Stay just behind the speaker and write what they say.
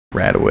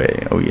Right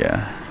away. Oh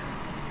yeah.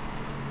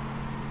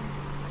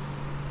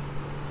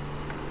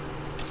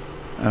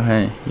 Oh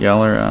hey,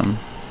 y'all are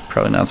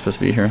probably not supposed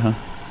to be here, huh?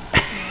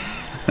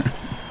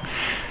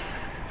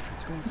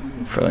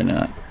 Probably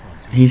not.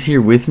 He's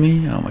here with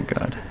me? Oh my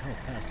god.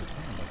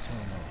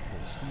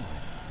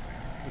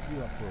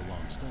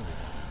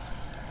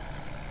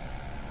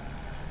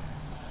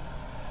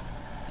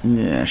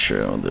 Yeah,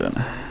 sure, I'll do it.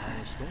 The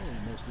story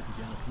mostly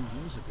began a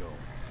few years ago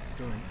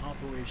during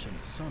Operation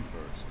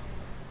Sunburst.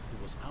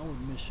 It was our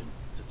mission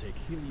to take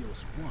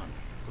Helios One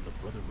for the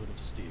Brotherhood of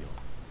Steel.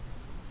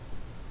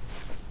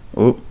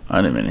 Oh,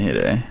 I didn't mean to hit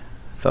A.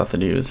 Thought that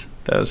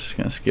that was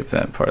gonna skip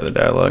that part of the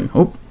dialogue.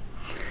 Oh,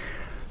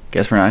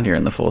 guess we're not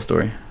hearing the full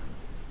story.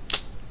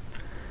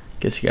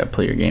 Guess you gotta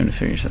play your game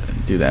to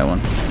do that one.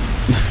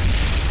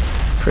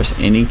 Press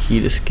any key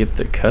to skip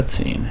the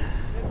cutscene.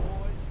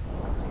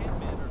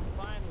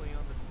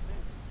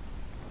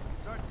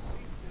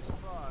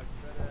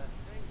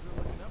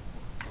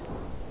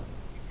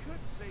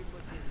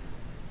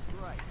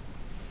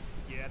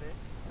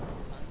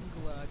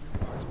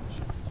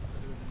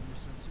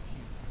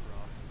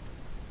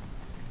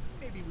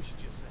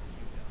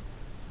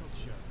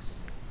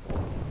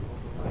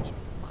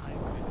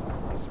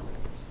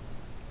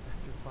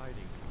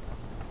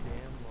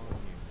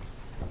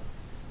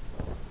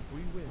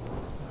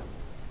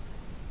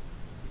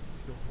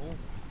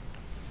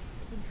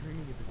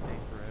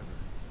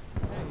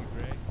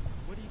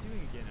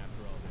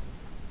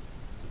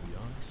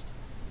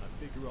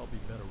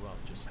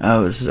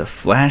 Oh, this is a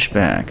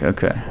flashback.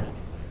 Okay.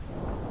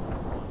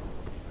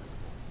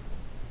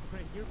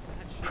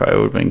 Probably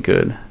would have been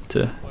good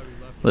to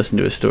listen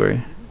to his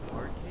story.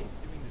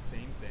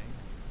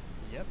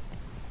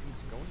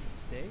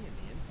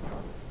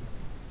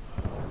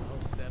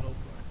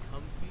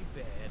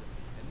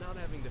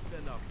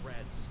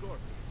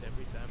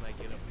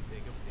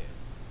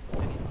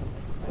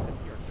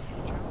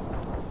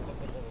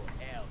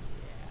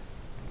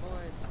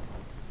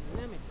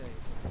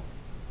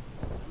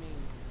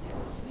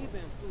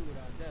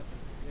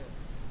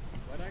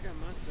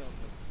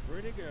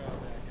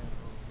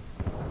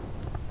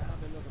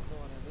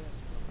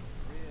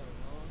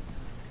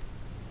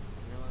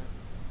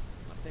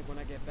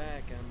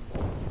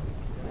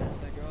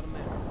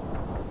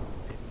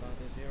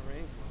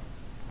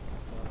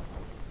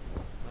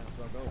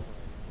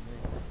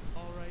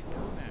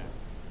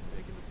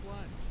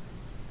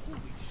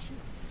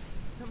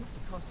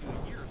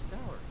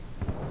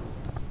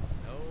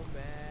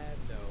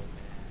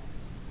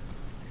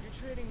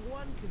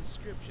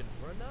 Conscription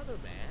for another,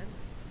 man.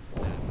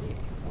 Not me,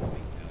 let me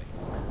tell you.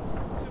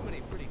 Too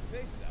many pretty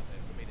faces out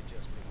there for me to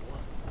just pick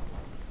one.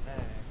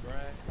 Hey,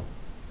 Greg.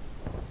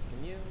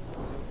 Can you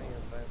do me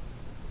a favor?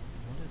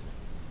 What is it?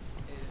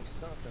 If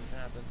something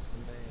happens to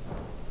me,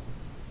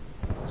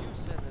 could you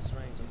send this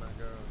ring to my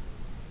girl?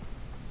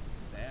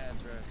 The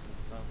address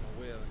is on my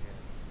wheel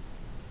again.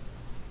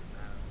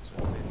 I'm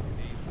just in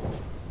these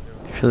ones.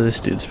 I feel this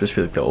dude's supposed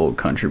to be like the old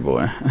country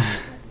boy.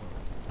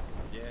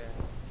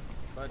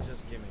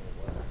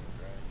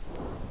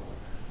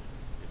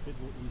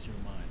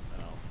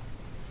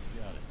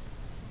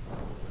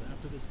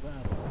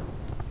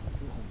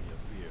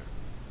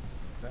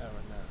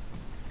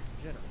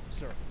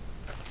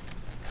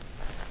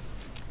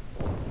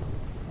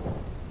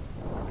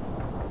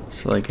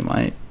 So like, am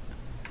I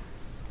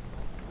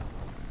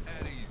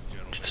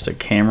just a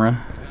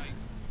camera? Tonight,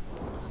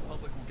 the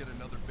Republic will get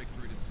another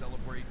victory to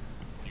celebrate,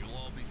 and you'll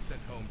all be sent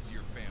home to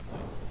your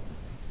families.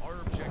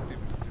 Our objective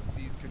is to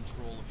seize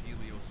control of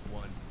Helios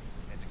One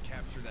and to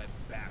capture that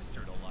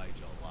bastard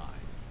Elijah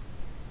alive.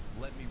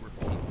 Let me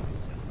repeat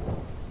myself.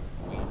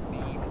 We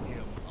need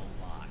him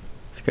alive.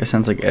 This guy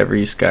sounds like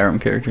every Skyrim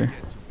character.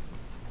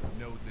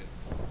 Know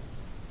this.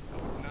 I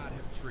would not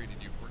have traded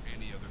you for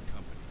any other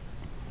company.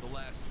 The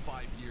last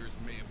 5 years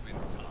may have been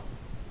tough,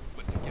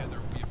 but together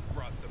we have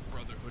brought the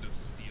Brotherhood of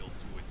Steel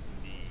to its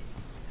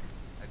knees.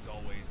 As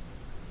always,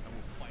 I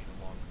will fight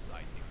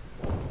alongside you.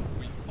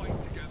 We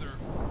fight together,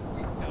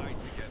 we die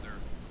together,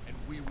 and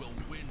we will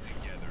win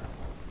together.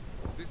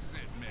 This is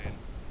it, men.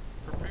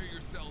 Prepare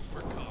yourselves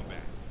for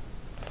combat.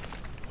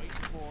 Wait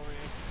for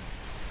it.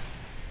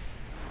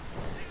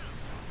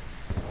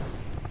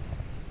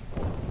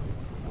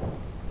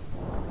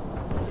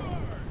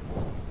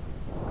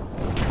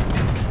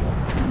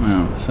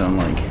 Oh, so I'm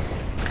like,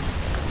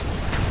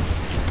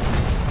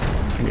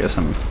 I guess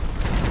I'm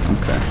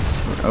okay.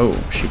 So, oh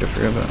shoot, I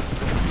forgot about it.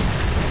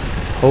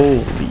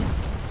 Holy.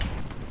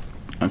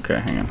 Okay,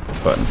 hang on.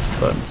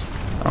 Buttons.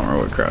 I don't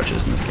remember what crouch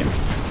is in this game.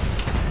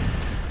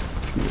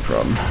 It's gonna be a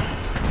problem.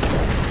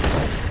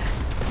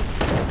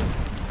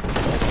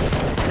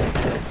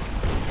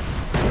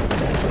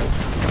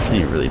 Can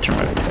you really turn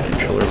my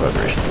controller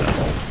vibrations on?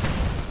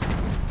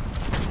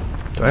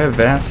 Do I have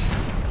VATS?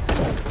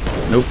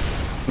 Nope.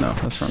 No,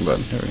 that's the wrong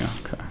button. There we go.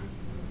 Okay.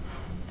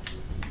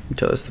 You can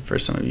tell this is the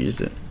first time I've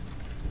used it.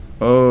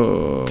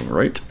 Oh,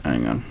 right.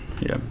 Hang on.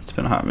 Yeah, it's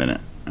been a hot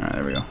minute. Alright,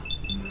 there we go.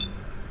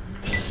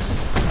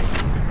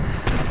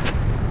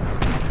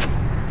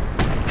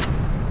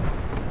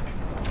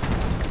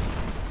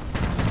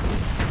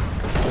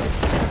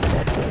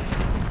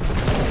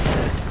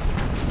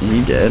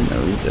 he dead?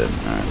 No, he's dead.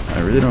 Alright,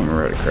 I really don't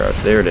remember how to crouch.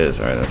 There it is.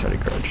 Alright, that's how to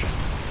crouch.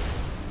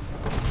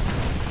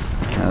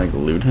 Can I like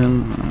loot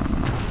him?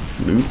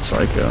 Loot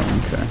Psycho,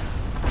 okay.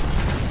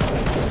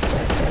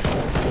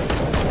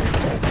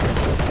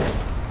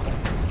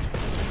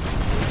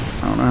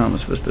 I don't know how I'm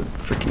supposed to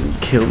freaking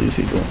kill these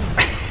people.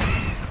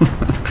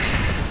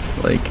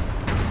 Like,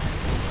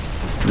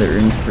 they're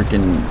in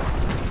freaking,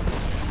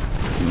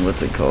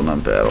 what's it called?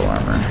 Not battle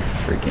armor.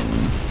 Freaking,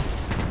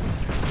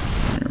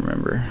 I don't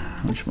remember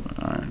which one.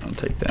 Alright, I'll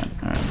take that.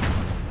 Alright.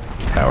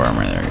 Power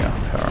armor, there we go.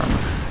 Power armor.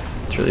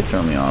 It's really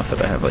throwing me off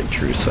that I have like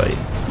true sight,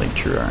 like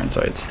true iron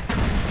sights.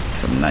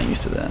 So I'm not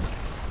used to that.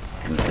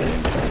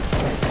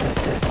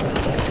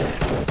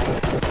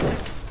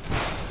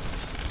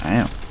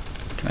 Damn.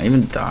 Can I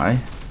even die?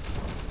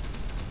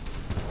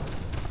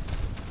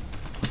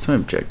 What's my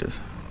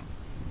objective?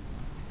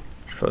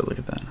 Should probably look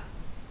at that.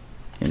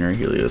 Inner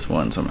Helios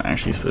One, so I'm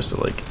actually supposed to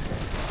like.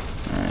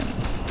 Alright.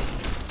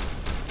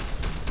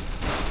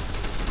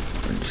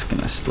 We're just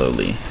gonna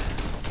slowly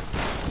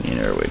lean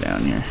our way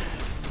down here.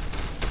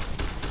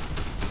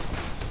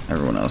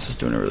 Everyone else is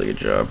doing a really good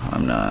job.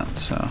 I'm not,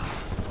 so. Can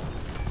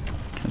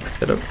I pick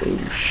that up?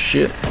 Oh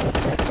shit.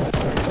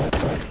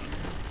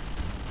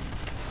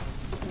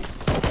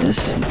 This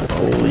is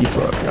holy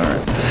fuck.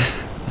 Alright.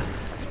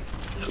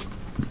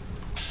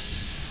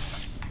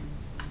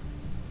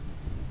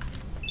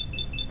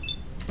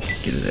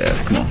 Get his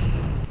ass, come on.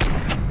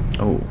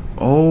 Oh,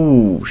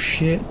 oh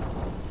shit.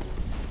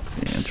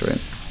 Yeah, that's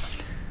right.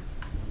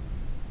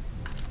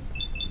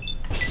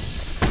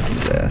 Get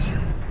his ass.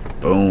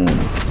 Boom.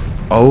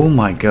 Oh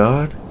my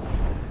god.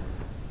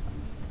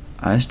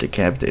 I just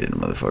decapitated a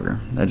motherfucker.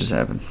 That just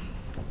happened.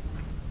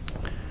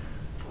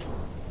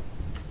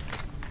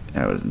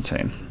 That was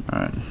insane.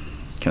 Alright.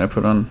 Can I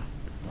put on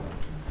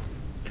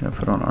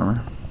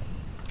armor?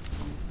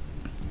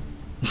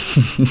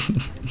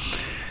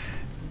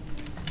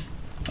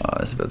 Oh,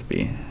 this is about to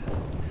be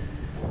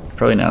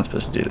probably not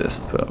supposed to do this,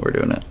 but we're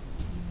doing it.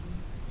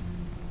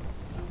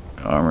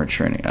 Armor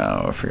training.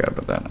 Oh, I forgot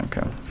about that.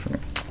 Okay.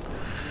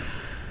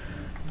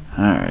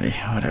 Alrighty,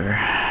 whatever.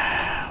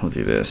 We'll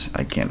do this.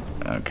 I can't.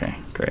 Okay,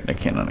 great. I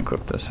can't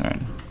unequip this.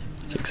 Alright.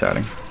 It's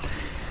exciting.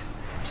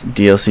 This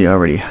DLC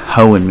already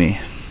hoeing me.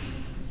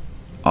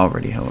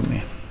 Already hoeing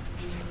me.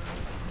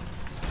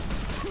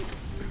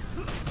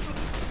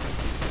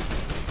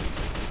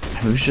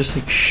 Who's just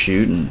like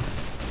shooting?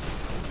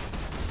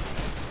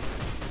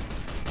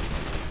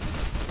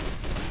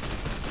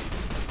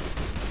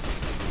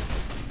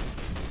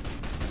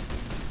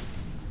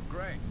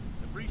 Great.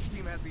 The breach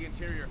team has the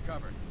interior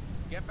covered.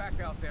 Get back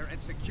out there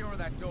and secure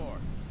that door.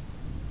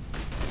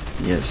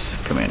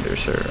 Yes, Commander,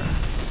 sir.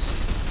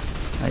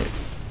 I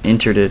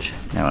entered it.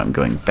 Now I'm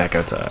going back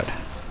outside.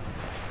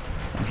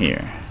 I'm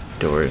here.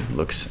 Door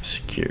looks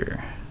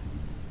secure.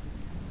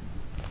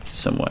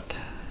 Somewhat.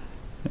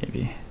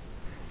 Maybe.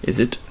 Is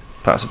it?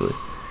 Possibly.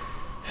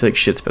 I feel like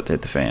shit's about to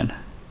hit the fan.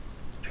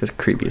 It's just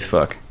creepy as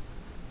fuck.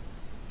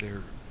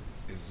 There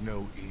is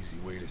no easy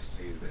way to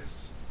say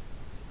this.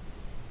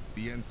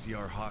 The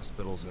NCR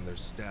hospitals and their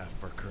staff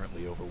are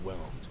currently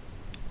overwhelmed.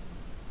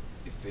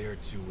 If they are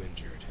too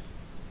injured,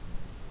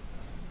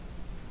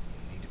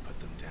 you need to put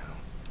them down.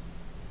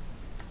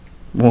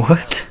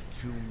 What?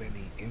 Too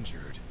many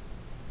injured.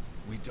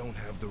 We don't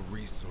have the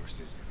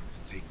resources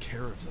to take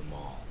care of them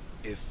all.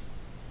 If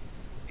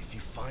you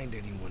find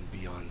anyone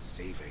beyond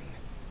saving,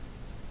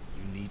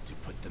 you need to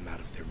put them out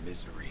of their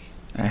misery.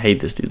 I hate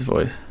this dude's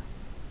voice.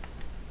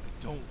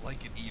 I don't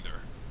like it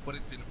either, but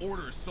it's an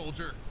order,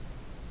 soldier.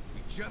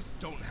 We just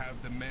don't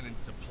have the men and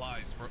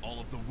supplies for all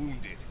of the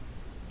wounded.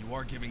 You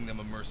are giving them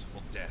a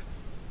merciful death,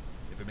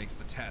 if it makes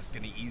the task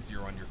any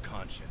easier on your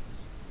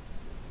conscience.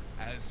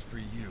 As for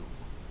you,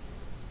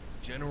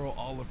 General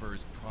Oliver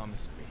has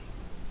promised me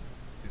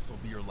this will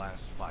be your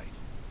last fight.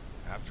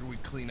 After we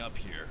clean up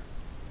here,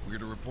 we're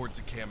to report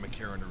to Cam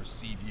McCarran to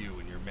receive you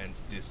and your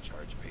men's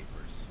discharge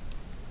papers.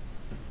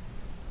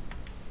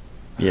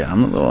 Yeah,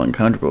 I'm a little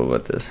uncomfortable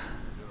about this.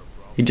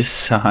 He just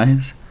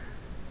sighs.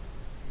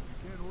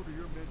 You can't order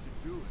your men to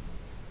do it,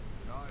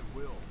 and I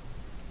will.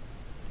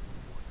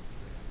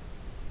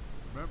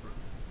 Remember,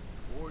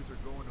 the boys are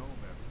going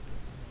home after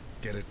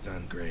this. Get it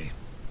done, Gray.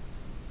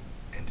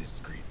 And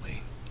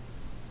discreetly.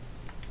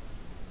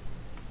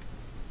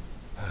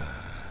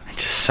 He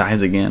just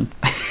sighs again.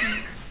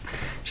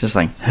 Just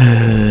like